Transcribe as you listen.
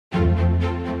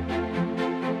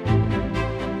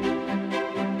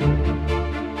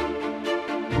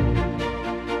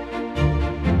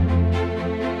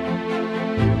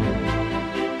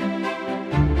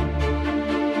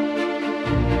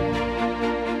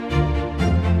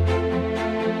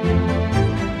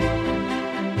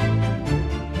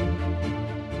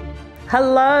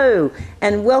Hello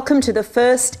and welcome to the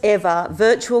first ever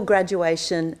virtual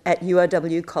graduation at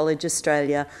UOW College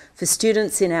Australia for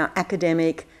students in our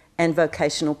academic and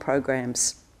vocational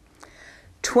programs.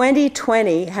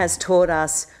 2020 has taught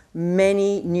us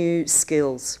many new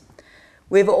skills.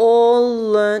 We've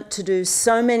all learnt to do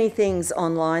so many things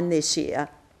online this year,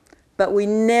 but we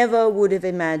never would have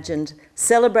imagined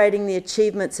celebrating the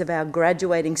achievements of our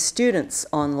graduating students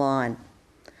online.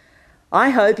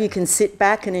 I hope you can sit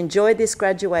back and enjoy this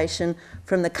graduation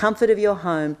from the comfort of your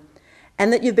home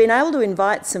and that you've been able to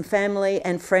invite some family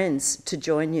and friends to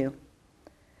join you.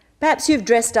 Perhaps you've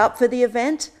dressed up for the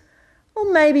event, or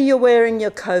maybe you're wearing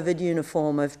your COVID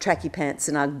uniform of tracky pants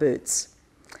and Ugg boots.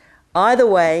 Either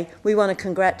way, we want to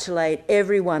congratulate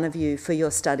every one of you for your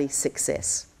study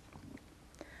success.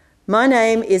 My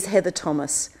name is Heather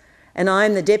Thomas, and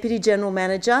I'm the Deputy General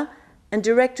Manager and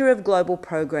Director of Global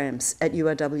Programs at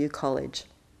UOW College.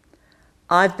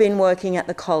 I've been working at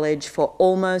the college for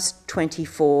almost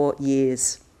 24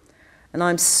 years, and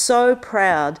I'm so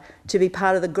proud to be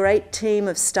part of the great team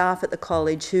of staff at the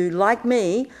college who, like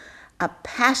me, are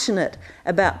passionate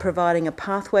about providing a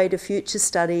pathway to future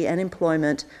study and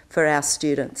employment for our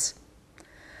students.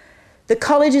 The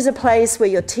college is a place where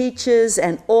your teachers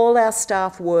and all our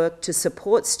staff work to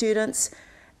support students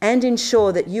and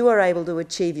ensure that you are able to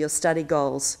achieve your study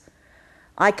goals.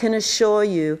 I can assure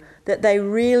you that they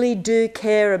really do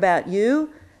care about you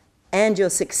and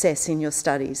your success in your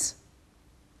studies.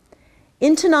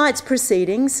 In tonight's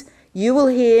proceedings, you will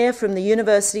hear from the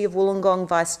University of Wollongong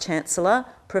Vice-Chancellor,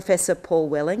 Professor Paul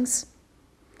Wellings,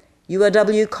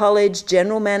 UOW College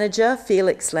General Manager,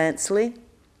 Felix Lansley,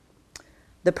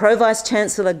 the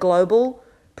Pro-Vice-Chancellor Global,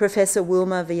 Professor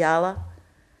Wilma Viala,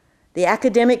 the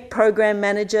Academic Program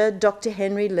Manager, Dr.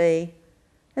 Henry Lee,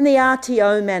 and the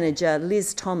RTO Manager,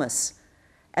 Liz Thomas,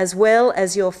 as well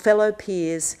as your fellow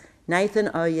peers, Nathan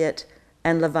Oyet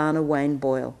and Lavana Wayne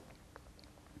Boyle.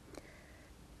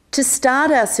 To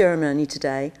start our ceremony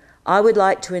today, I would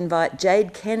like to invite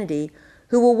Jade Kennedy,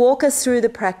 who will walk us through the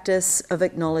practice of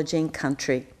acknowledging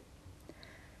country.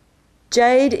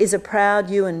 Jade is a proud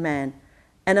Yuin man,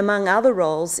 and among other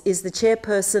roles is the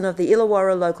chairperson of the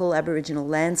Illawarra Local Aboriginal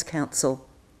Lands Council.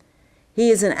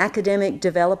 He is an academic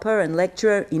developer and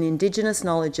lecturer in Indigenous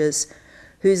knowledges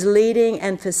who's leading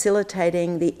and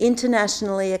facilitating the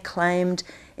internationally acclaimed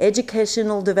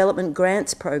Educational Development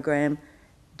Grants Program,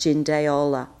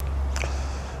 Jindayola.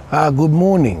 Good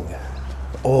morning,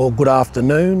 or good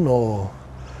afternoon, or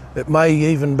it may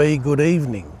even be good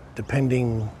evening,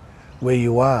 depending where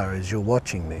you are as you're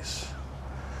watching this.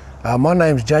 My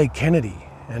name's Jade Kennedy,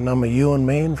 and I'm a Yuin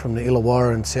man from the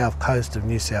Illawarra and south coast of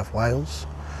New South Wales.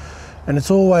 And it's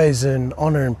always an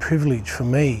honour and privilege for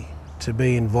me to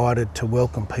be invited to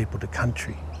welcome people to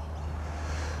country.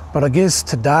 But I guess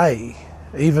today,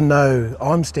 even though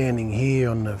I'm standing here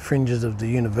on the fringes of the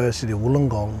University of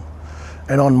Wollongong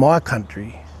and on my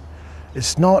country,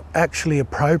 it's not actually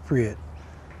appropriate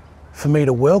for me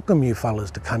to welcome you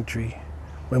fellas to country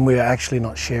when we are actually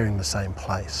not sharing the same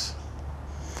place.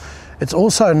 It's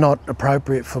also not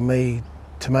appropriate for me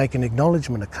to make an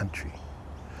acknowledgement of country,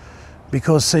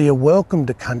 because see, a welcome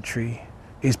to country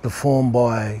is performed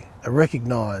by a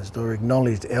recognised or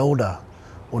acknowledged elder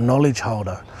or knowledge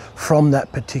holder from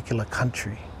that particular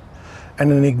country.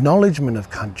 And an acknowledgement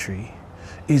of country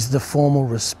is the formal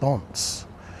response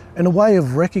and a way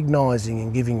of recognising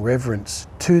and giving reverence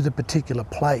to the particular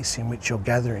place in which you're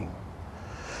gathering.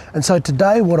 And so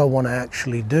today what I want to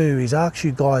actually do is ask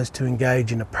you guys to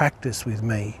engage in a practice with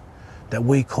me that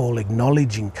we call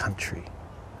acknowledging country.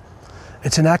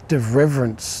 It's an act of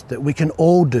reverence that we can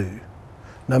all do,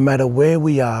 no matter where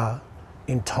we are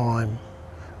in time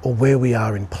or where we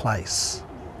are in place.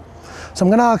 So I'm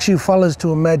going to ask you fellas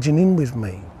to imagine in with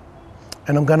me,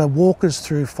 and I'm going to walk us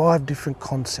through 5 different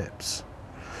concepts.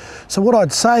 So what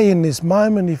I'd say in this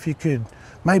moment, if you could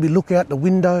maybe look out the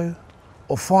window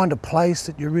or find a place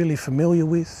that you're really familiar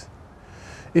with,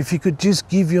 if you could just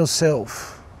give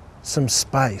yourself some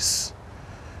space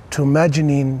to imagine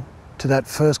in to that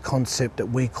first concept that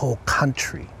we call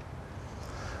country.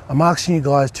 I'm asking you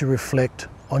guys to reflect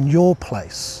on your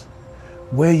place,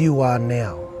 where you are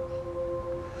now.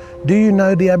 Do you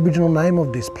know the Aboriginal name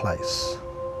of this place?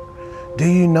 Do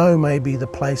you know maybe the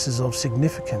places of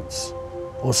significance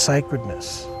or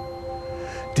sacredness?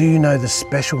 Do you know the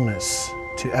specialness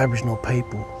to Aboriginal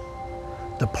people,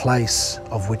 the place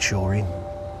of which you're in?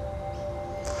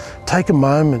 Take a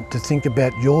moment to think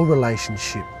about your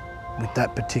relationship with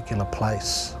that particular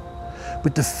place,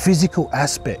 with the physical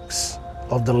aspects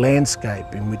of the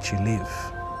landscape in which you live.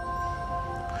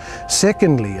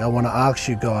 Secondly, I want to ask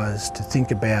you guys to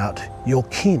think about your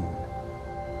kin,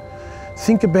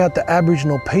 Think about the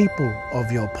Aboriginal people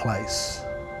of your place.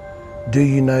 Do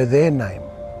you know their name?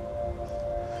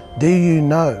 Do you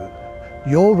know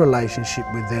your relationship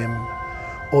with them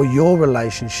or your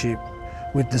relationship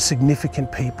with the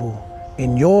significant people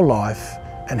in your life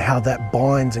and how that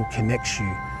binds and connects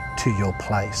you to your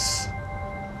place?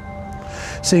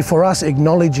 See, for us,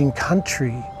 acknowledging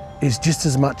country is just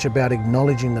as much about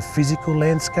acknowledging the physical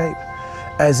landscape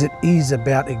as it is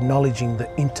about acknowledging the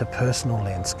interpersonal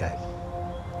landscape.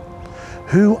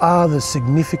 Who are the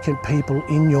significant people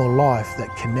in your life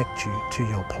that connect you to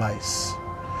your place?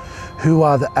 Who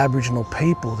are the Aboriginal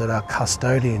people that are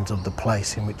custodians of the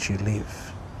place in which you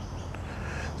live?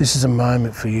 This is a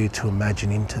moment for you to imagine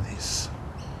into this.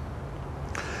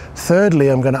 Thirdly,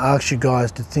 I'm going to ask you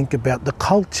guys to think about the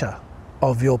culture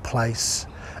of your place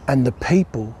and the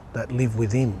people that live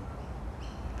within.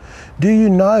 Do you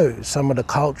know some of the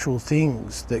cultural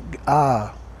things that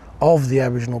are of the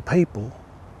Aboriginal people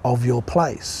of your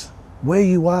place, where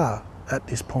you are at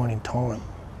this point in time?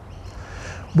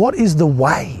 What is the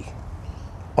way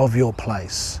of your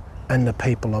place and the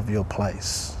people of your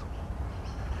place?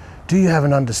 Do you have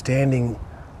an understanding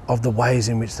of the ways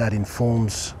in which that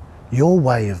informs your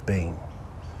way of being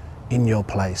in your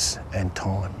place and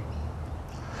time?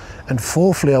 And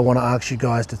fourthly, I want to ask you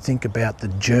guys to think about the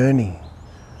journey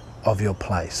of your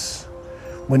place.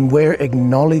 When we're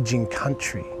acknowledging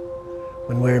country,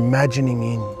 when we're imagining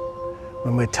in,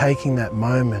 when we're taking that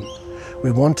moment,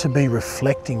 we want to be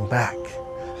reflecting back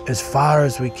as far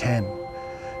as we can.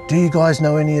 Do you guys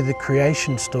know any of the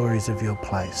creation stories of your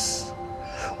place?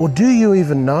 Or do you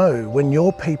even know when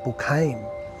your people came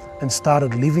and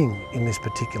started living in this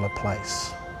particular place?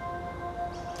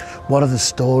 What are the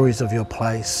stories of your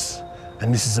place?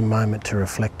 And this is a moment to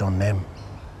reflect on them.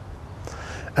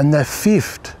 And the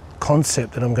fifth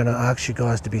concept that I'm going to ask you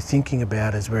guys to be thinking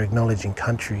about as we're acknowledging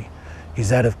country is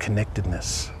that of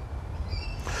connectedness.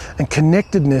 And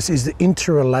connectedness is the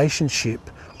interrelationship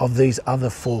of these other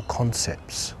four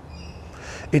concepts.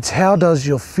 It's how does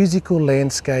your physical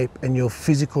landscape and your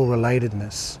physical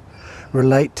relatedness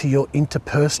relate to your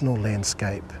interpersonal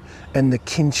landscape and the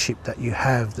kinship that you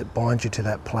have that binds you to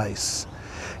that place?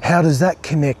 How does that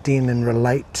connect in and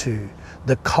relate to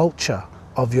the culture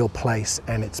of your place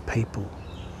and its people?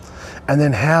 And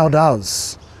then how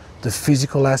does the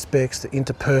physical aspects, the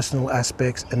interpersonal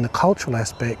aspects and the cultural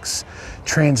aspects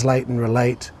translate and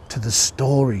relate to the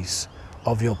stories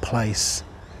of your place,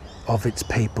 of its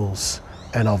peoples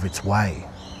and of its way?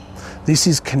 This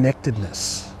is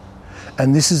connectedness,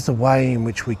 and this is the way in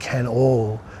which we can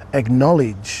all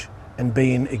acknowledge and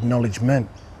be in acknowledgement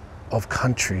of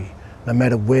country, no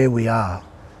matter where we are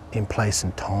in place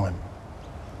and time.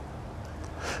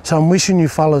 So I'm wishing you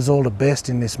fellas all the best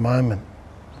in this moment.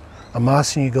 I'm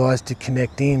asking you guys to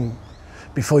connect in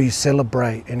before you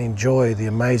celebrate and enjoy the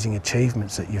amazing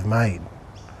achievements that you've made.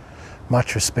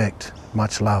 Much respect,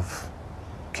 much love.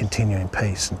 Continue in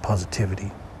peace and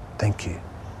positivity. Thank you.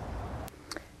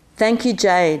 Thank you,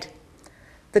 Jade.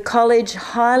 The college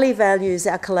highly values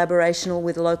our collaboration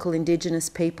with local Indigenous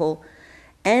people,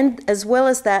 and as well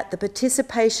as that, the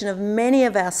participation of many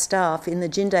of our staff in the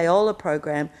Jindayola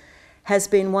program has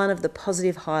been one of the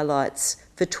positive highlights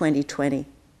for 2020.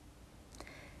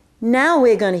 Now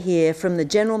we're going to hear from the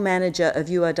General Manager of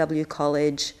UOW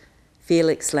College,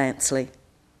 Felix Lansley.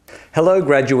 Hello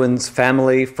graduands,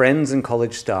 family, friends and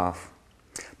college staff.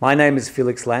 My name is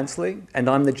Felix Lansley and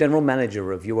I'm the General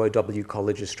Manager of UOW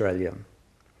College Australia.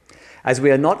 As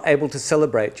we are not able to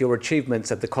celebrate your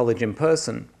achievements at the college in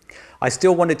person, I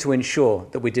still wanted to ensure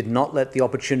that we did not let the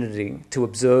opportunity to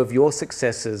observe your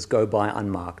successes go by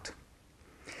unmarked.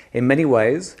 In many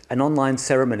ways, an online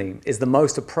ceremony is the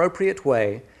most appropriate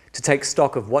way to take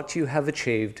stock of what you have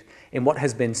achieved in what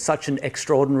has been such an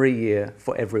extraordinary year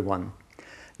for everyone,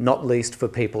 not least for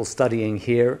people studying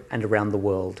here and around the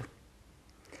world.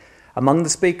 Among the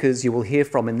speakers you will hear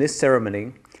from in this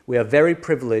ceremony, we are very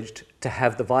privileged to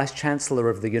have the Vice-Chancellor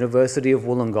of the University of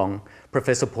Wollongong,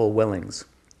 Professor Paul Wellings,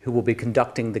 who will be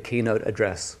conducting the keynote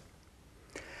address.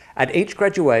 At each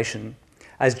graduation,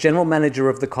 as General Manager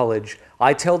of the college,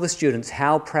 I tell the students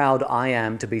how proud I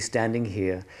am to be standing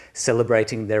here,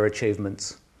 celebrating their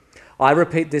achievements. I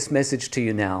repeat this message to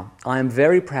you now. I am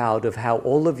very proud of how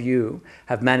all of you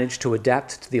have managed to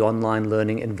adapt to the online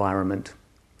learning environment.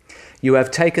 You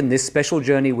have taken this special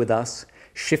journey with us,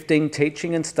 shifting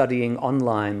teaching and studying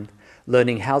online,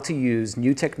 learning how to use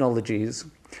new technologies,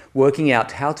 working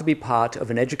out how to be part of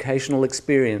an educational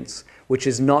experience which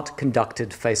is not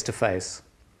conducted face-to-face.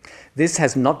 This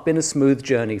has not been a smooth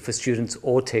journey for students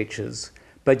or teachers,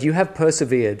 but you have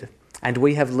persevered and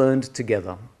we have learned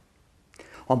together.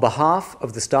 On behalf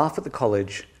of the staff at the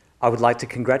college, I would like to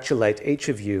congratulate each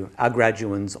of you, our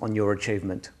graduands, on your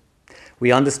achievement.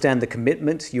 We understand the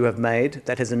commitment you have made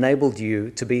that has enabled you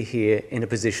to be here in a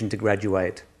position to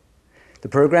graduate. The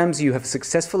programs you have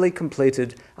successfully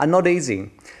completed are not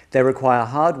easy. They require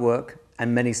hard work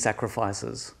and many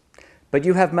sacrifices. But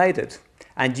you have made it,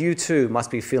 and you too must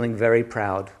be feeling very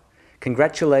proud.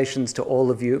 Congratulations to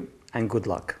all of you, and good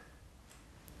luck.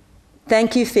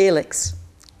 Thank you, Felix.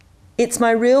 It's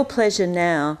my real pleasure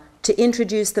now to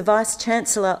introduce the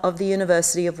Vice-Chancellor of the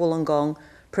University of Wollongong,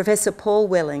 Professor Paul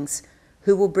Wellings,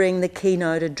 who will bring the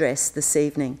keynote address this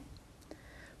evening.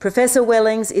 Professor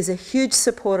Wellings is a huge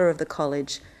supporter of the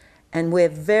college, and we're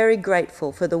very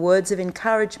grateful for the words of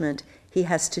encouragement he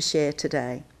has to share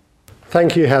today.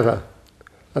 Thank you, Heather,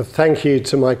 and thank you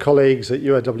to my colleagues at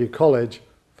UOW College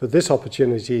for this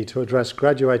opportunity to address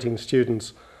graduating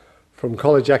students from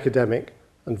college academic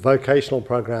and vocational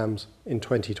programs in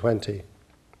 2020.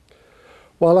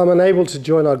 While I'm unable to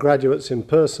join our graduates in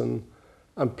person,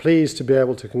 I'm pleased to be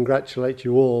able to congratulate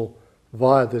you all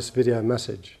via this video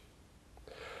message.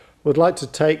 I would like to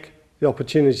take the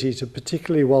opportunity to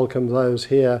particularly welcome those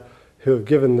here who have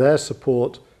given their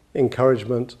support,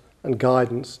 encouragement and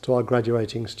guidance to our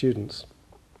graduating students.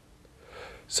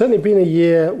 It's certainly been a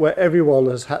year where everyone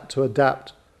has had to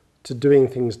adapt to doing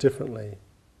things differently.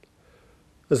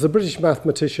 As the British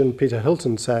mathematician Peter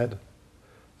Hilton said,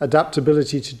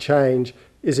 adaptability to change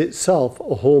is itself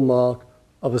a hallmark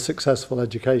of a successful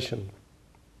education.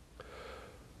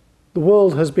 The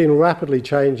world has been rapidly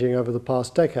changing over the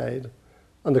past decade,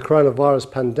 and the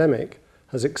coronavirus pandemic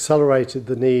has accelerated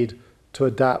the need to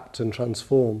adapt and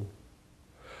transform.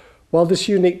 While this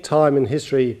unique time in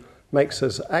history makes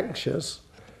us anxious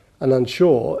and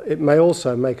unsure, it may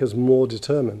also make us more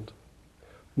determined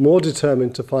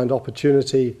to find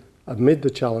opportunity amid the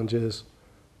challenges,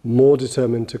 more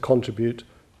determined to contribute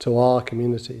to our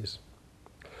communities.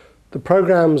 The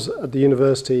programs at the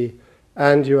university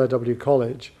and UOW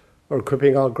College are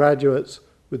equipping our graduates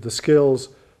with the skills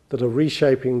that are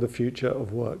reshaping the future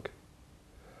of work.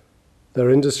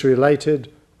 They're industry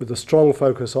related, with a strong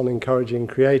focus on encouraging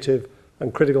creative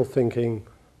and critical thinking,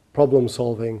 problem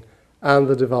solving, and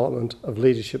the development of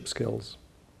leadership skills.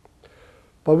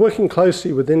 By working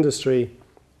closely with industry,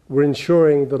 we're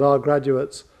ensuring that our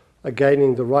graduates are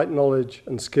gaining the right knowledge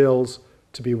and skills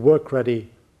to be work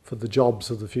ready for the jobs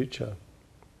of the future.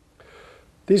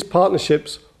 These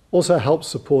partnerships also help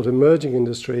support emerging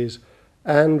industries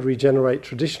and regenerate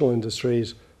traditional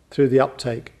industries through the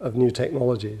uptake of new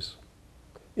technologies.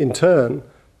 In turn,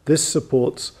 this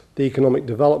supports the economic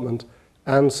development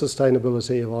and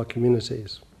sustainability of our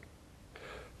communities.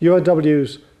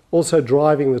 UOW's also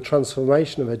driving the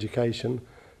transformation of education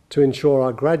to ensure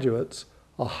our graduates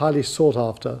are highly sought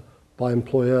after by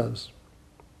employers.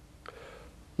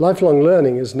 Lifelong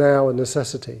learning is now a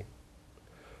necessity.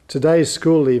 Today's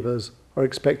school leavers are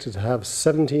expected to have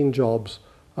 17 jobs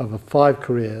over 5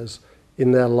 careers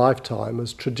in their lifetime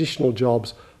as traditional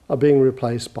jobs are being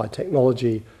replaced by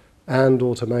technology and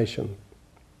automation.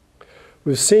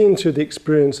 We've seen through the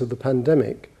experience of the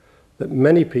pandemic that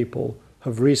many people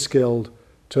have reskilled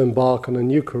to embark on a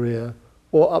new career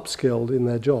or upskilled in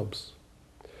their jobs.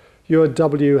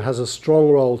 UOW has a strong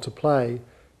role to play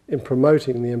in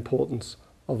promoting the importance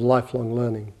of lifelong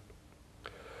learning.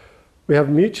 We have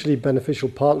mutually beneficial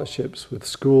partnerships with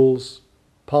schools,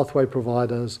 pathway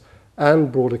providers,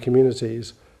 and broader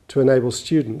communities to enable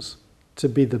students to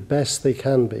be the best they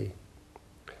can be.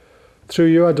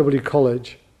 Through UOW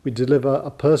College, we deliver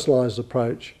a personalised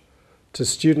approach to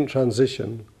student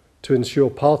transition to ensure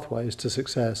pathways to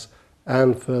success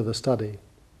and further study.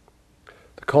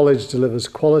 The college delivers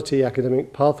quality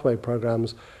academic pathway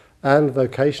programs and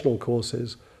vocational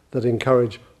courses that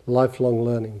encourage lifelong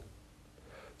learning.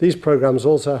 These programs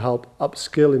also help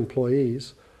upskill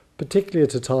employees, particularly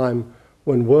at a time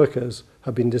when workers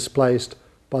have been displaced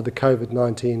by the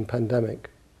COVID-19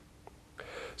 pandemic.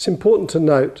 It's important to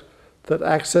note that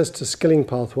access to skilling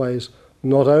pathways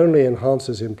not only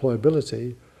enhances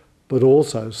employability, but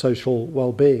also social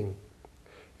well-being.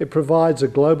 It provides a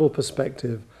global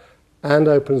perspective and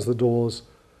opens the doors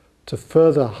to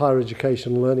further higher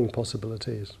education learning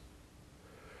possibilities.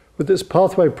 With its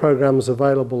pathway programs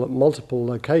available at multiple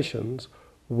locations,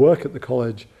 work at the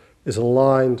college is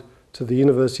aligned to the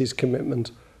university's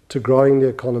commitment to growing the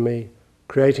economy,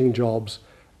 creating jobs,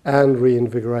 and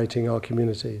reinvigorating our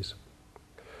communities.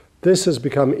 This has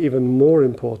become even more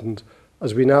important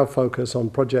as we now focus on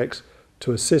projects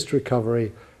to assist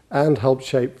recovery and help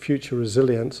shape future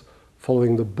resilience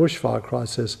following the bushfire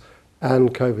crisis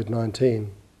and COVID-19.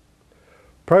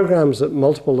 Programs at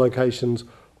multiple locations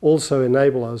also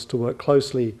enable us to work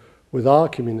closely with our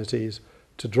communities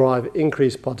to drive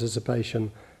increased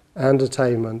participation and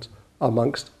attainment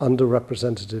amongst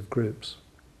underrepresented groups.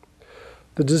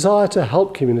 The desire to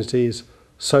help communities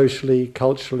socially,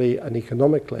 culturally and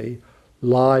economically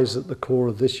lies at the core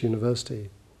of this university.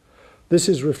 This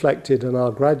is reflected in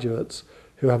our graduates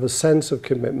who have a sense of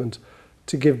commitment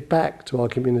to give back to our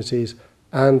communities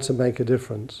and to make a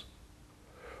difference.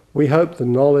 We hope the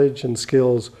knowledge and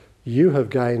skills you have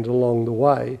gained along the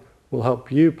way will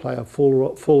help you play a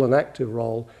full and active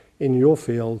role in your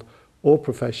field or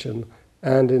profession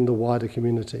and in the wider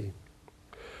community.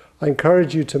 I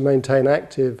encourage you to maintain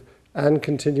active and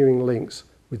continuing links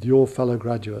with your fellow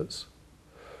graduates.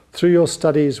 Through your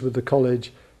studies with the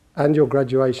college and your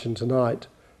graduation tonight,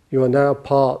 you are now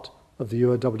part of the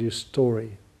UOW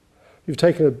story. You've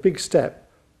taken a big step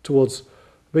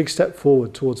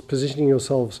forward towards positioning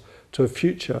yourselves to a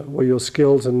future where your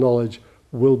skills and knowledge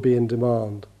will be in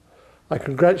demand. I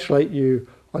congratulate you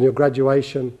on your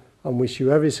graduation and wish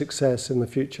you every success in the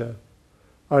future.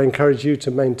 I encourage you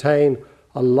to maintain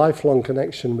a lifelong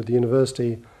connection with the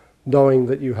university, knowing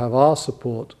that you have our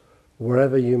support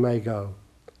wherever you may go.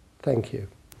 Thank you.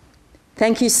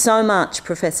 Thank you so much,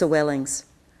 Professor Wellings.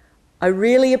 I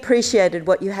really appreciated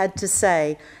what you had to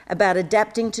say about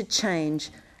adapting to change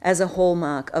as a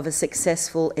hallmark of a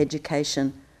successful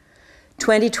education.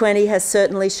 2020 has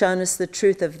certainly shown us the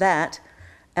truth of that,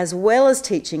 as well as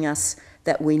teaching us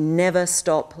that we never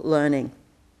stop learning.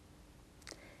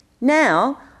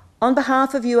 Now, on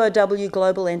behalf of UOW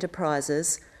Global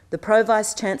Enterprises, the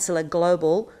Pro-Vice-Chancellor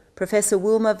Global, Professor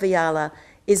Wilma Viala,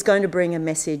 is going to bring a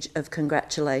message of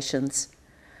congratulations.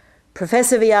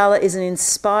 Professor Viala is an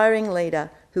inspiring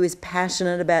leader who is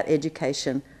passionate about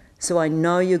education, so I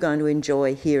know you're going to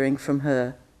enjoy hearing from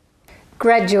her.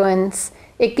 Graduands,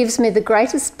 it gives me the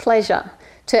greatest pleasure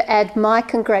to add my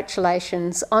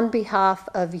congratulations on behalf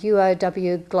of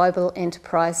UOW Global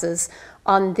Enterprises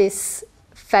on this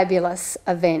fabulous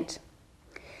event.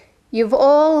 You've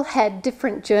all had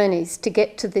different journeys to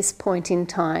get to this point in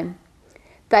time.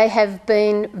 They have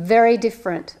been very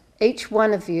different. Each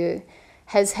one of you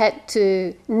has had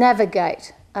to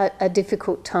navigate a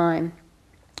difficult time.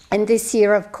 And this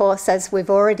year, of course, as we've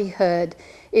already heard,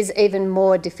 is even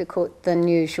more difficult than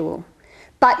usual.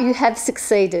 But you have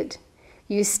succeeded.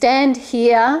 You stand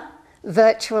here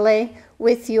virtually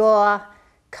with your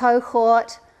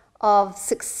cohort of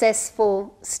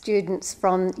successful students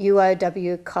from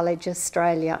UOW College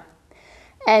Australia.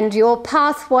 And your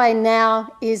pathway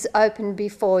now is open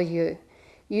before you.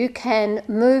 You can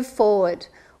move forward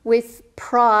with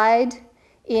pride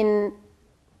in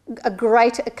a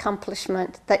great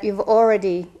accomplishment that you've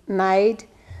already made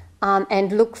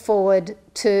and look forward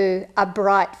to a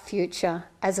bright future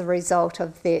as a result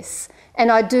of this.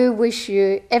 And I do wish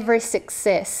you every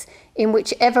success in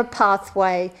whichever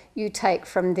pathway you take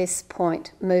from this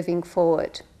point moving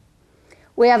forward.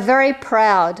 We are very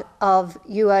proud of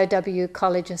UOW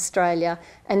College Australia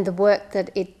and the work that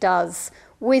it does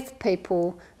with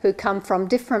people who come from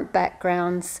different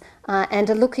backgrounds and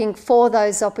are looking for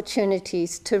those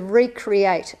opportunities to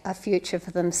recreate a future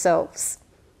for themselves.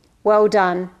 Well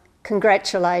done,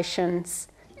 congratulations,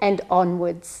 and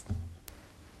onwards.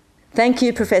 Thank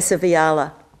you, Professor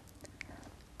Viala.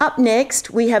 Up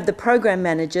next, we have the program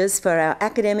managers for our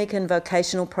academic and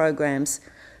vocational programs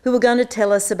who are going to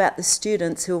tell us about the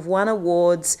students who have won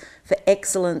awards for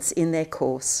excellence in their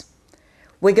course.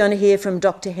 We're going to hear from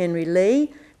Dr. Henry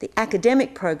Lee, the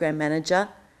academic program manager,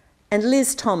 and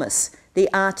Liz Thomas, the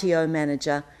RTO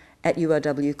manager at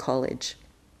UOW College.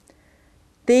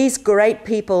 These great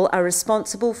people are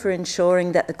responsible for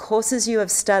ensuring that the courses you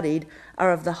have studied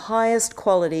are of the highest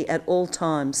quality at all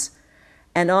times,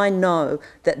 and I know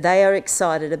that they are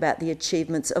excited about the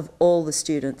achievements of all the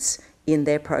students in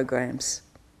their programs.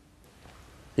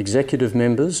 Executive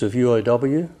members of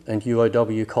UOW and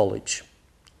UOW College,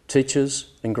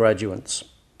 teachers and graduates,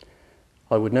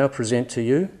 I would now present to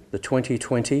you the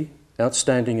 2020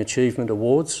 Outstanding Achievement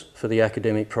Awards for the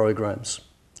academic programs.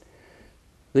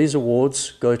 These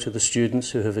awards go to the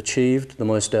students who have achieved the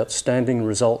most outstanding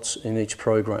results in each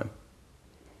program.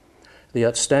 The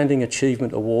Outstanding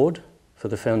Achievement Award for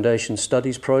the Foundation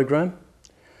Studies program,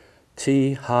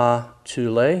 Ti Ha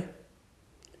Tu Le,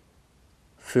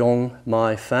 Phuong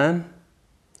Mai Pham,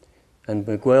 and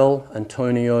Miguel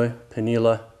Antonio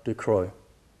Penila Ducro.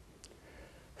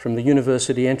 From the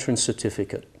University Entrance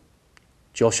Certificate,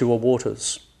 Joshua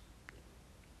Waters,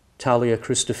 Talia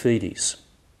Christofides,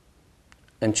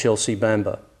 and Chelsea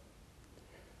Bamba.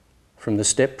 From the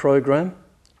STEP program,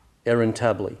 Erin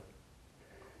Tabley.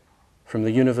 From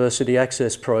the University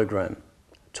Access program,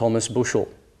 Thomas Bushell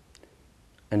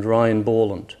and Ryan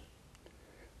Borland.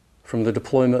 From the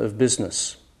Diploma of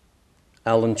Business,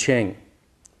 Alan Cheng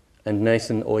and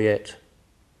Nathan Oyet.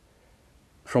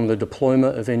 From the Diploma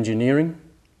of Engineering,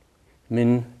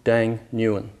 Min Dang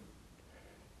Nguyen.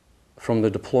 From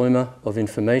the Diploma of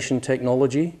Information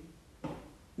Technology,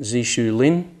 Zishu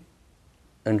Lin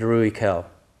and Rui Kao.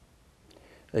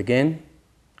 Again,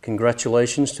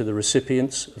 congratulations to the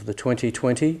recipients of the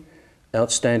 2020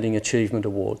 Outstanding Achievement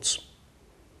Awards.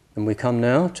 And we come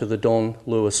now to the Don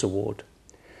Lewis Award.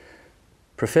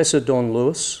 Professor Don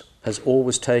Lewis has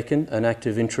always taken an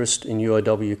active interest in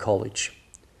UOW College.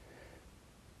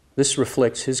 This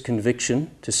reflects his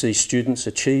conviction to see students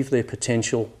achieve their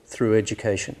potential through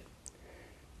education.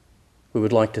 We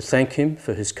would like to thank him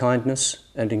for his kindness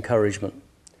and encouragement.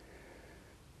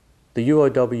 The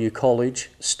UOW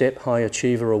College Step High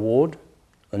Achiever Award,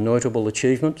 a notable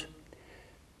achievement,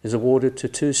 is awarded to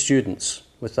 2 students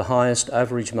with the highest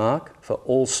average mark for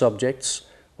all subjects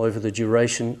over the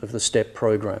duration of the STEP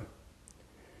program.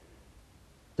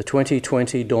 The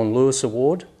 2020 Don Lewis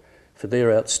Award for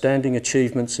their outstanding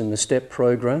achievements in the STEP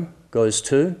program goes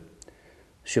to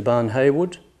Shaban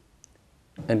Haywood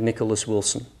and Nicholas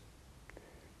Wilson.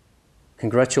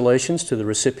 Congratulations to the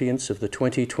recipients of the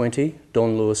 2020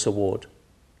 Don Lewis Award.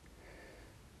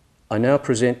 I now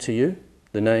present to you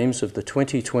the names of the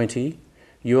 2020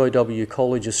 UOW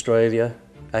College Australia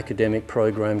Academic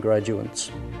Program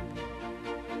graduates.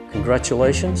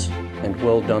 Congratulations and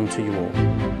well done to you all.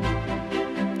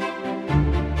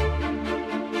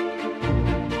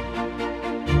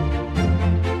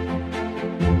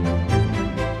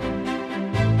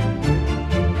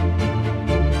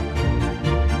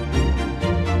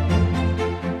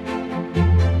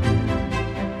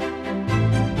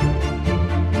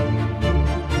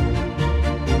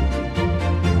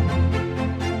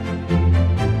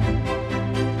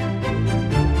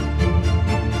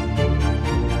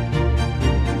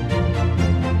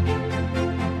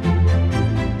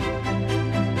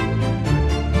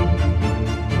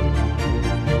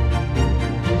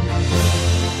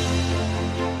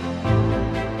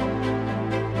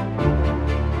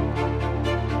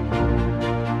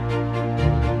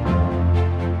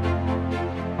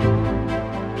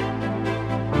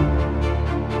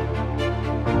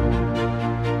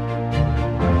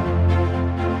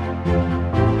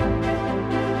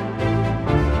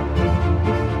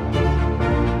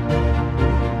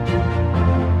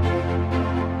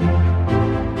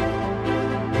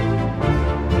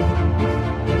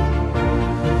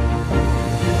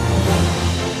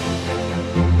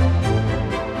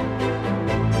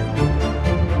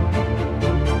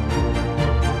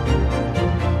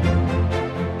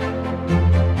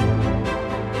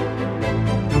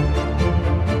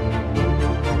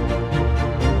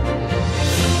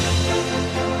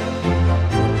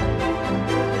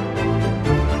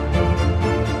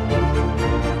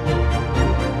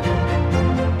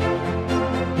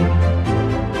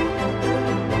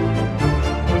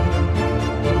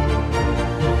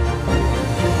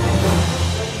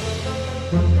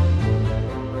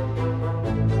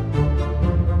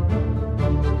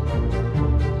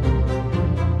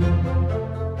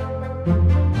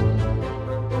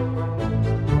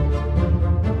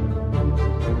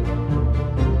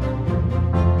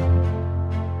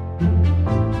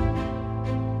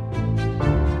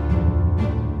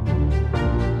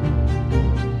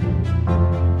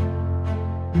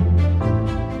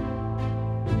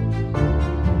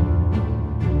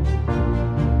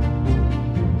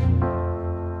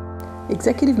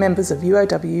 Executive members of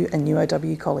UOW and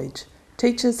UOW College,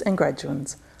 teachers and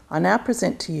graduates, I now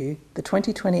present to you the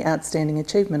 2020 Outstanding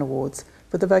Achievement Awards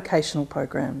for the vocational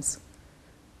programs.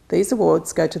 These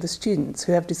awards go to the students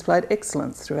who have displayed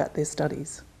excellence throughout their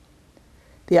studies.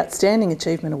 The Outstanding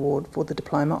Achievement Award for the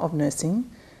Diploma of Nursing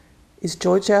is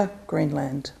Georgia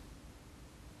Greenland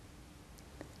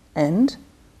and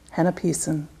Hannah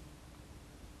Pearson.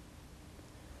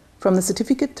 From the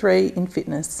Certificate 3 in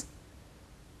Fitness,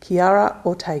 Kiara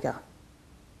Ortega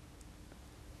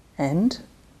and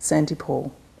Sandy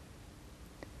Paul.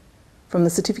 From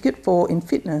the Certificate 4 in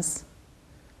Fitness,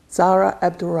 Zara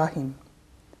Abdulrahim.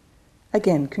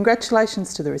 Again,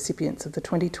 congratulations to the recipients of the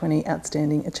 2020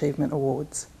 Outstanding Achievement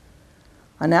Awards.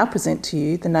 I now present to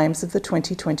you the names of the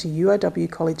 2020 UOW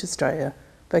College Australia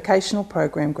Vocational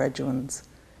Program graduates.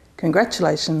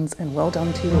 Congratulations and well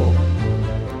done to you all.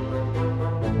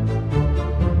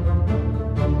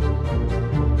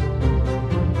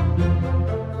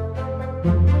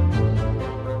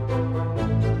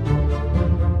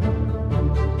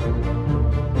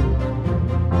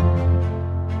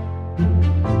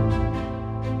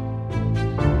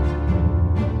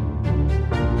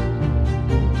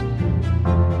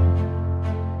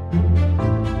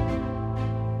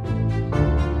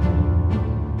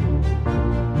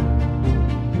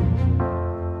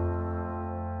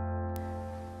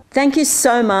 Thank you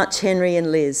so much, Henry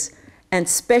and Liz, and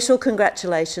special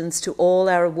congratulations to all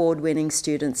our award-winning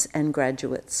students and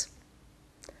graduates.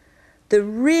 The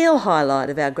real highlight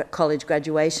of our college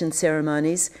graduation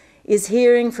ceremonies is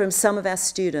hearing from some of our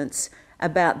students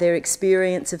about their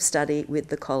experience of study with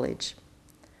the college.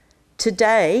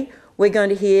 Today, we're going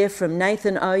to hear from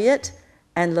Nathan Oyett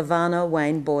and Lavana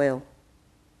Wayne Boyle.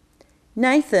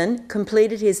 Nathan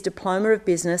completed his Diploma of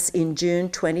Business in June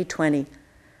 2020.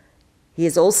 He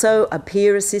is also a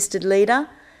peer-assisted leader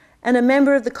and a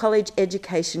member of the College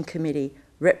Education Committee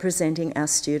representing our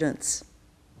students.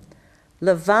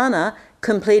 Lavana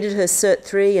completed her Cert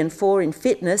 3 and 4 in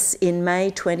Fitness in May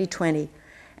 2020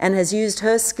 and has used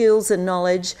her skills and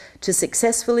knowledge to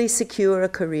successfully secure a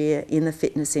career in the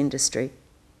fitness industry.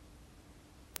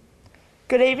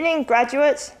 Good evening,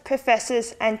 graduates,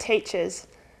 professors and teachers.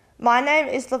 My name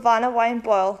is Lavana Wayne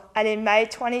Boyle, and in May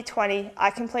 2020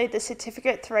 I completed the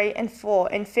Certificate 3 and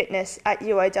 4 in Fitness at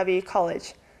UOW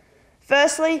College.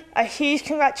 Firstly, a huge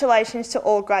congratulations to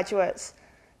all graduates.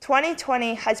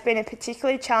 2020 has been a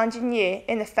particularly challenging year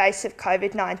in the face of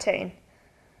COVID-19.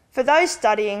 For those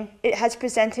studying, it has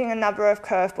presented a number of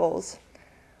curveballs.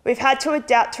 We've had to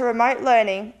adapt to remote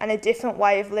learning and a different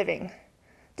way of living.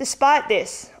 Despite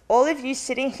this, all of you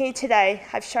sitting here today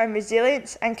have shown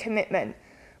resilience and commitment,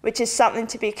 which is something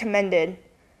to be commended.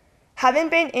 Having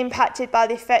been impacted by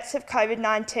the effects of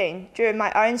COVID-19 during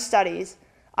my own studies,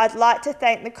 I'd like to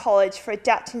thank the college for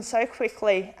adapting so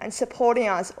quickly and supporting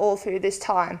us all through this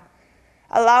time,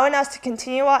 allowing us to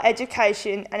continue our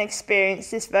education and experience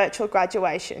this virtual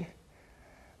graduation.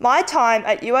 My time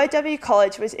at UOW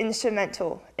College was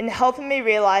instrumental in helping me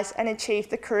realise and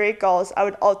achieve the career goals I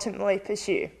would ultimately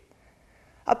pursue.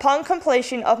 Upon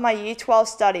completion of my Year 12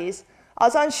 studies, I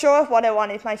was unsure of what I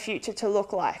wanted my future to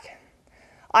look like.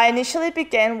 I initially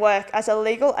began work as a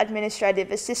legal administrative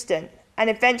assistant and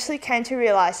eventually came to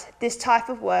realise this type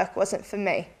of work wasn't for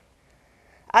me.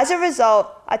 As a result,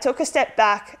 I took a step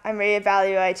back and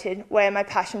re-evaluated where my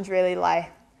passions really lay.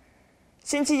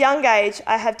 Since a young age,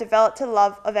 I have developed a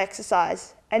love of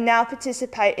exercise and now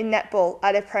participate in netball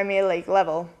at a Premier League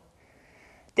level.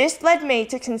 This led me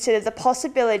to consider the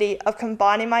possibility of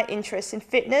combining my interests in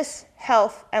fitness,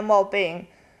 health and well-being,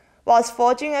 whilst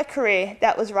forging a career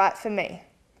that was right for me.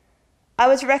 I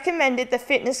was recommended the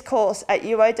fitness course at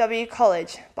UOW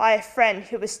College by a friend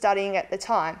who was studying at the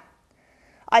time.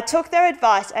 I took their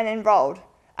advice and enrolled,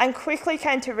 and quickly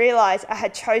came to realise I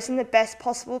had chosen the best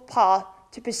possible path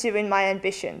to pursuing my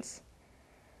ambitions.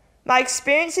 My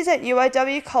experiences at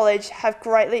UOW College have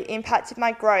greatly impacted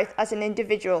my growth as an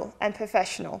individual and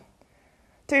professional.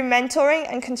 Through mentoring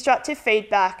and constructive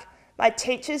feedback, my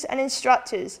teachers and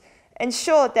instructors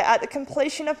ensured that at the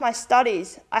completion of my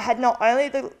studies, I had not only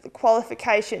the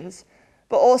qualifications,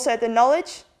 but also the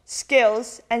knowledge,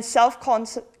 skills, and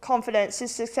self-confidence to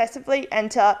successfully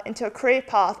enter into a career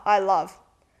path I love.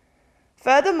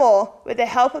 Furthermore, with the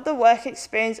help of the work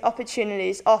experience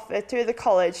opportunities offered through the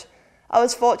college, I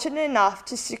was fortunate enough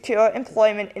to secure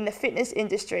employment in the fitness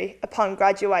industry upon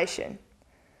graduation.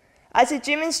 As a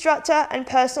gym instructor and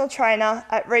personal trainer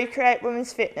at Recreate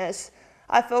Women's Fitness,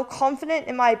 I feel confident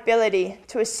in my ability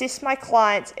to assist my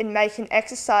clients in making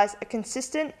exercise a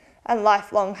consistent and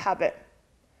lifelong habit.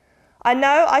 I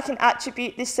know I can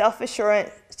attribute this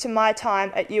self-assurance to my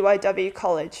time at UOW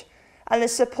College and the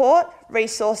support,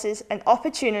 resources and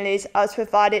opportunities I was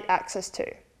provided access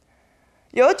to.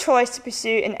 Your choice to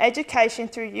pursue an education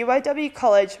through UOW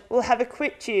College will have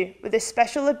equipped you with a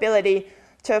special ability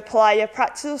to apply your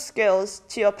practical skills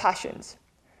to your passions.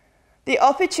 The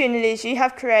opportunities you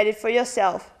have created for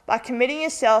yourself by committing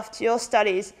yourself to your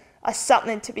studies are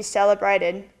something to be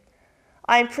celebrated.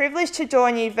 I am privileged to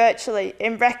join you virtually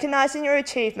in recognising your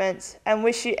achievements and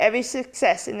wish you every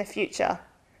success in the future.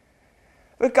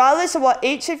 Regardless of what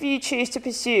each of you choose to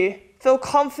pursue, feel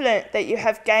confident that you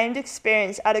have gained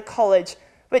experience at a college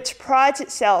which prides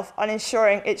itself on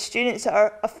ensuring its students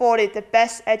are afforded the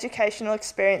best educational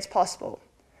experience possible.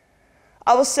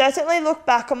 I will certainly look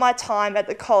back on my time at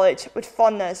the college with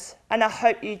fondness, and I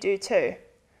hope you do too.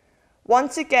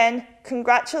 Once again,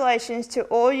 congratulations to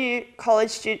all you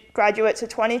college graduates of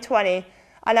 2020,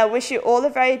 and I wish you all the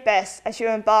very best as you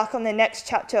embark on the next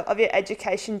chapter of your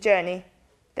education journey.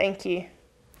 Thank you.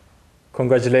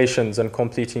 Congratulations on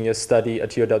completing your study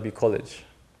at UOW College.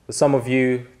 For some of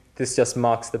you, this just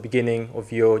marks the beginning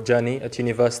of your journey at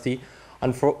university,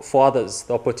 and for others,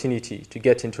 the opportunity to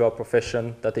get into a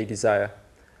profession that they desire.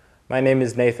 My name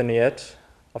is Nathan Oyett,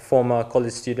 a former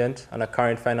college student and a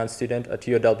current finance student at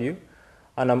UOW,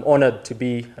 and I'm honored to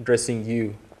be addressing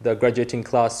you, the graduating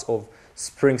class of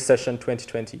Spring Session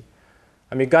 2020.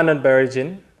 I'm Ugandan by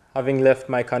origin, having left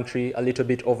my country a little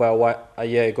bit over a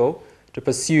year ago to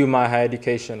pursue my higher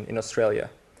education in Australia.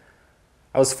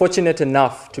 I was fortunate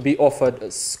enough to be offered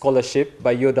a scholarship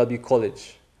by UOW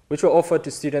College, which were offered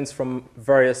to students from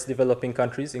various developing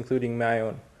countries, including my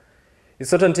own.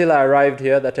 It's not until I arrived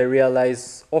here that I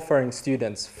realized offering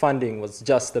students funding was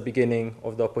just the beginning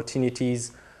of the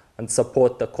opportunities and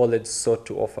support the college sought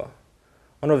to offer.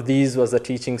 One of these was the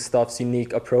teaching staff's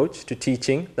unique approach to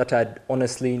teaching that I'd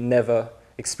honestly never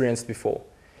experienced before.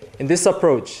 In this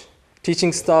approach,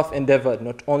 teaching staff endeavored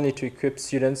not only to equip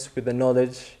students with the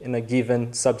knowledge in a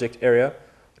given subject area,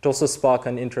 but also spark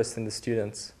an interest in the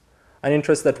students. An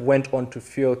interest that went on to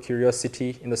fuel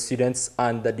curiosity in the students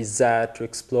and the desire to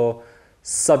explore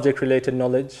subject-related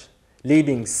knowledge,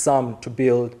 leading some to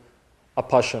build a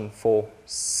passion for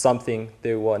something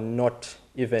they were not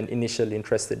even initially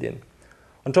interested in.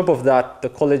 On top of that, the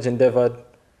college endeavored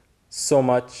so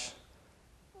much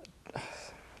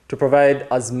to provide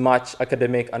as much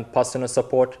academic and personal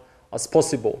support as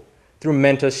possible through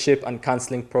mentorship and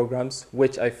counseling programs,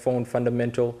 which I found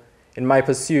fundamental in my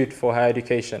pursuit for higher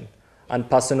education and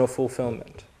personal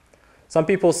fulfillment. Some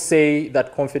people say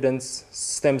that confidence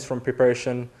stems from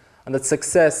preparation and that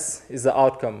success is the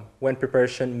outcome when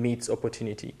preparation meets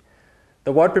opportunity.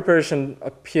 The word preparation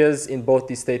appears in both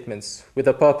these statements with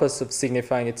the purpose of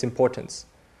signifying its importance,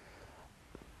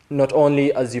 not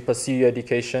only as you pursue your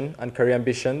education and career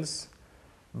ambitions,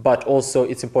 but also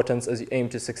its importance as you aim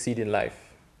to succeed in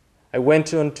life. I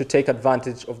went on to take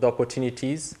advantage of the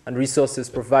opportunities and resources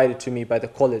provided to me by the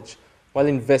college while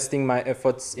investing my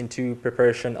efforts into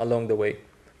preparation along the way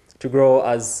to grow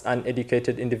as an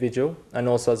educated individual and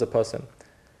also as a person.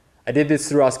 I did this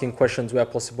through asking questions where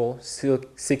possible,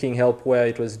 seeking help where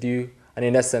it was due, and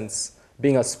in essence,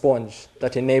 being a sponge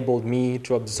that enabled me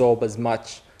to absorb as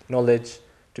much knowledge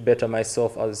to better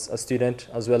myself as a student,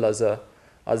 as well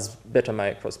as better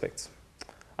my prospects.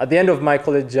 At the end of my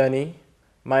college journey,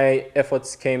 my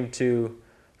efforts came to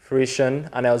fruition,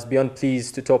 and I was beyond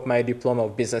pleased to top my diploma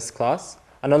of business class,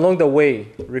 and along the way,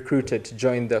 recruited to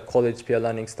join the college peer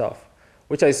learning staff,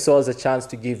 which I saw as a chance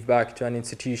to give back to an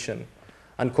institution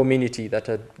and community that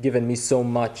had given me so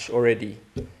much already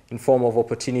in form of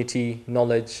opportunity,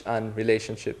 knowledge, and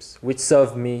relationships, which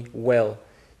served me well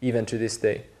even to this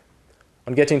day.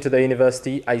 On getting to the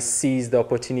university, I seized the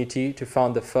opportunity to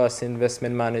found the first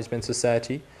investment management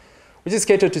society, which is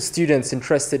catered to students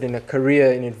interested in a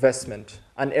career in investment,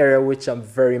 an area which I'm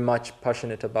very much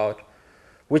passionate about,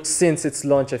 which since its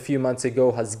launch a few months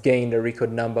ago has gained a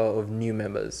record number of new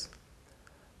members.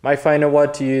 My final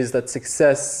word to you is that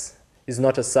success is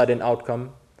not a sudden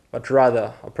outcome, but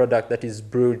rather a product that is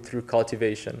brewed through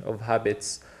cultivation of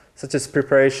habits such as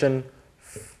preparation,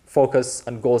 focus,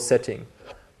 and goal setting.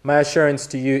 My assurance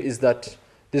to you is that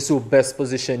this will best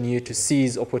position you to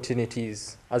seize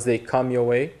opportunities as they come your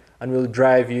way and will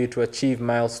drive you to achieve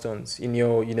milestones in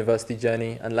your university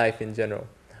journey and life in general.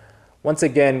 Once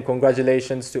again,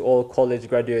 congratulations to all college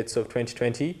graduates of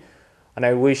 2020, and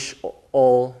I wish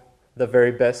all the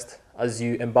very best as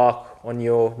you embark on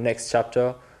your next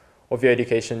chapter of your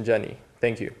education journey.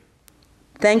 Thank you.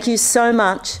 Thank you so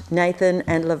much, Nathan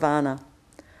and Lavana.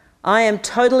 I am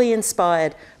totally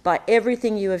inspired by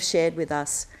everything you have shared with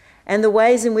us and the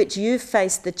ways in which you've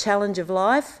faced the challenge of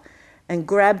life and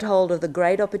grabbed hold of the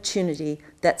great opportunity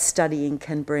that studying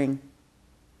can bring.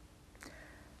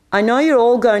 I know you're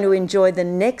all going to enjoy the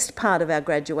next part of our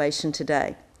graduation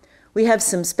today. We have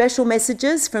some special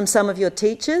messages from some of your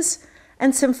teachers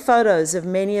and some photos of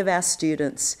many of our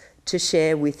students to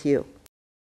share with you.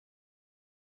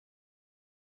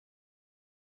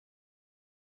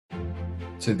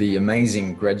 To the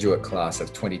amazing graduate class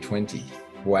of 2020.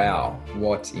 Wow,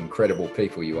 what incredible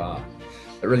people you are.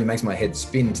 It really makes my head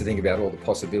spin to think about all the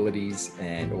possibilities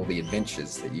and all the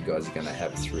adventures that you guys are going to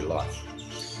have through life.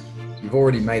 You've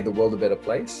already made the world a better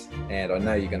place, and I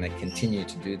know you're going to continue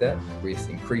to do that with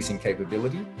increasing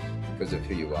capability because of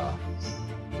who you are.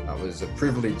 It was a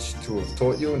privilege to have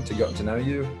taught you and to get to know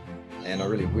you, and I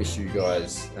really wish you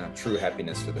guys true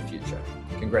happiness for the future.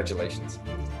 Congratulations.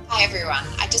 Hi everyone,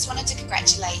 I just wanted to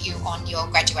congratulate you on your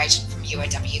graduation from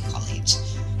UOW College.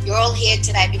 You're all here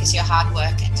today because of your hard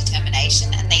work and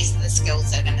determination, and these are the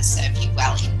skills that are going to serve you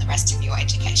well in the rest of your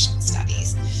educational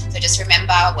studies. So just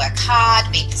remember, work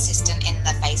hard, be persistent in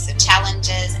the face of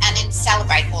challenges, and then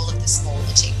celebrate all of the small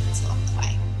achievements along the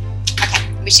way.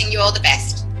 Okay, wishing you all the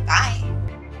best. Bye.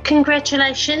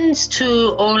 Congratulations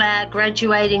to all our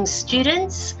graduating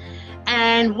students,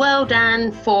 and well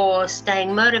done for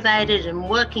staying motivated and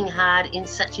working hard in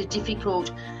such a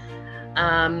difficult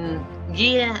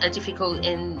year, a difficult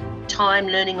time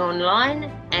learning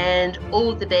online, and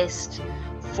all the best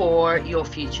for your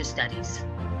future studies.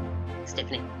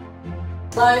 Stephanie.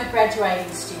 Hello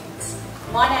graduating students.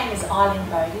 My name is Eileen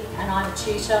Bodie and I'm a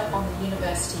tutor on the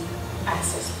University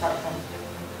Access Program.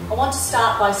 I want to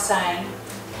start by saying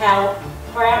how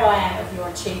proud I am of your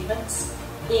achievements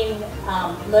in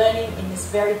learning in this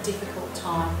very difficult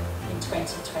time in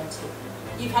 2020.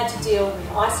 You've had to deal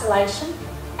with isolation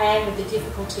and with the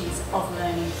difficulties of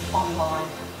learning online.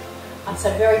 I'm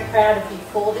so very proud of you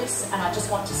for this, and I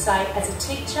just want to say, as a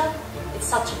teacher, it's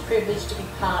such a privilege to be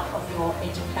part of your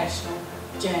educational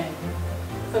journey.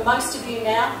 For most of you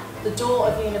now, the door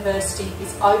of university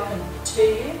is open to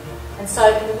you, and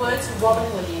so in the words of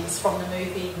Robin Williams from the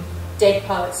movie Dead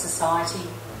Poets Society,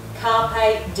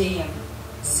 Carpe Diem,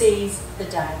 seize the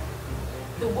day.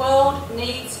 The world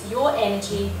needs your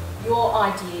energy, your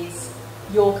ideas,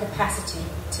 your capacity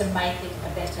to make it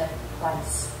a better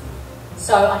place.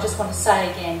 So I just want to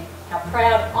say again how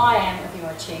proud I am of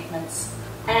your achievements,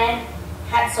 and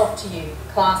hats off to you,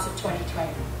 class of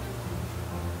 2020.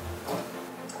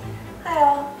 Hi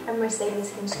all, I'm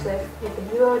Mercedes Hinchcliffe with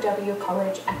the UOW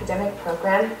College Academic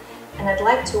Program, and I'd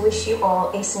like to wish you all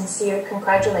a sincere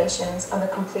congratulations on the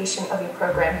completion of your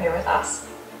program here with us.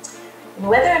 And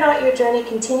whether or not your journey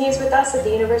continues with us at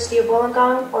the University of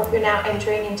Wollongong, or if you're now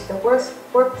entering into the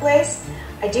workplace,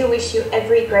 I do wish you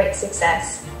every great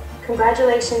success.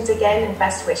 Congratulations again and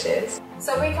best wishes.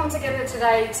 So we come together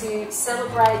today to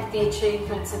celebrate the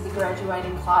achievements of the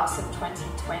graduating class of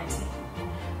 2020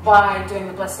 by doing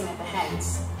the blessing of the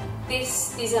hands.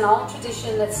 This is an old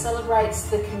tradition that celebrates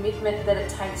the commitment that it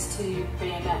takes to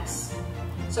BMS.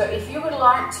 So if you would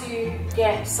like to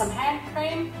get some hand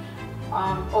cream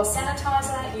or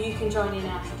sanitizer, you can join in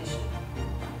our tradition.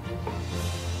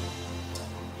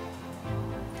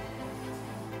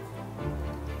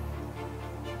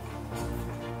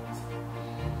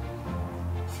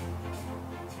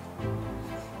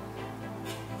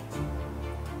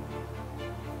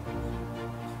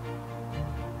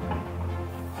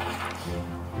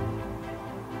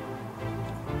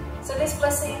 So this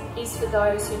blessing is for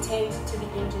those who tend to be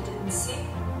injured and sick.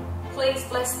 Please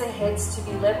bless their heads to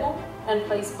be level, and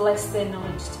please bless their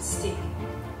knowledge to stick.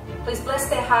 Please bless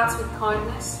their hearts with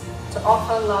kindness, to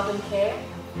offer love and care.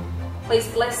 Please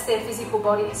bless their physical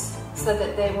bodies, so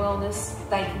that their wellness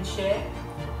they can share.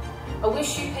 I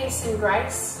wish you peace and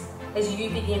grace as you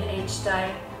begin each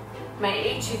day.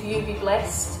 May each of you be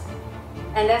blessed,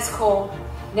 and as called,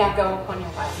 now go upon your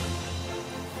way.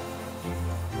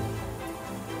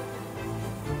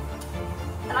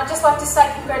 And I'd just like to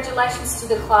say congratulations to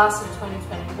the class of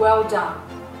 2020. Well done.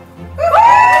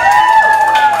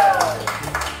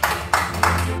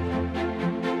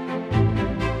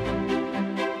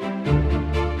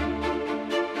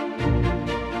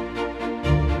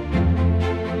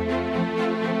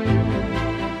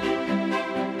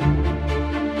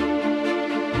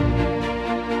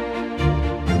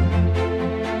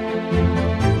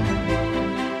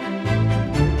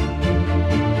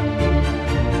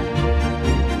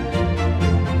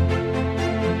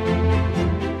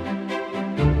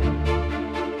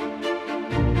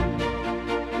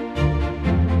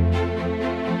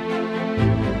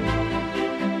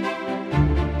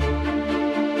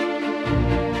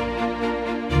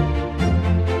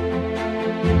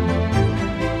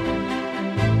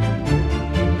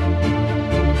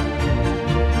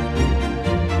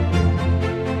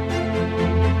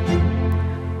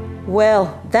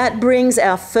 Well, that brings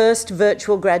our first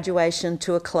virtual graduation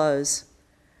to a close.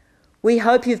 We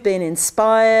hope you've been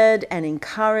inspired and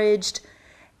encouraged,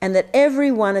 and that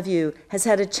every one of you has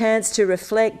had a chance to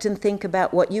reflect and think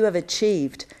about what you have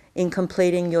achieved in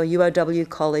completing your UOW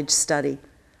college study.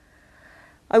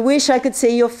 I wish I could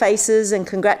see your faces and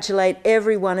congratulate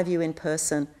every one of you in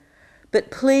person,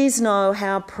 but please know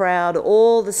how proud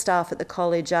all the staff at the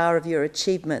college are of your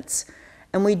achievements,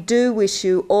 and we do wish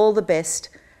you all the best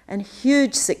and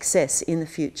huge success in the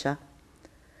future.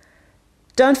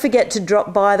 Don't forget to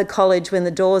drop by the college when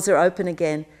the doors are open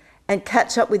again and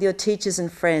catch up with your teachers and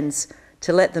friends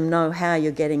to let them know how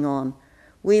you're getting on.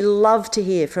 We love to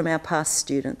hear from our past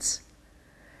students.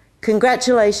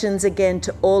 Congratulations again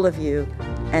to all of you,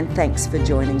 and thanks for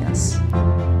joining us.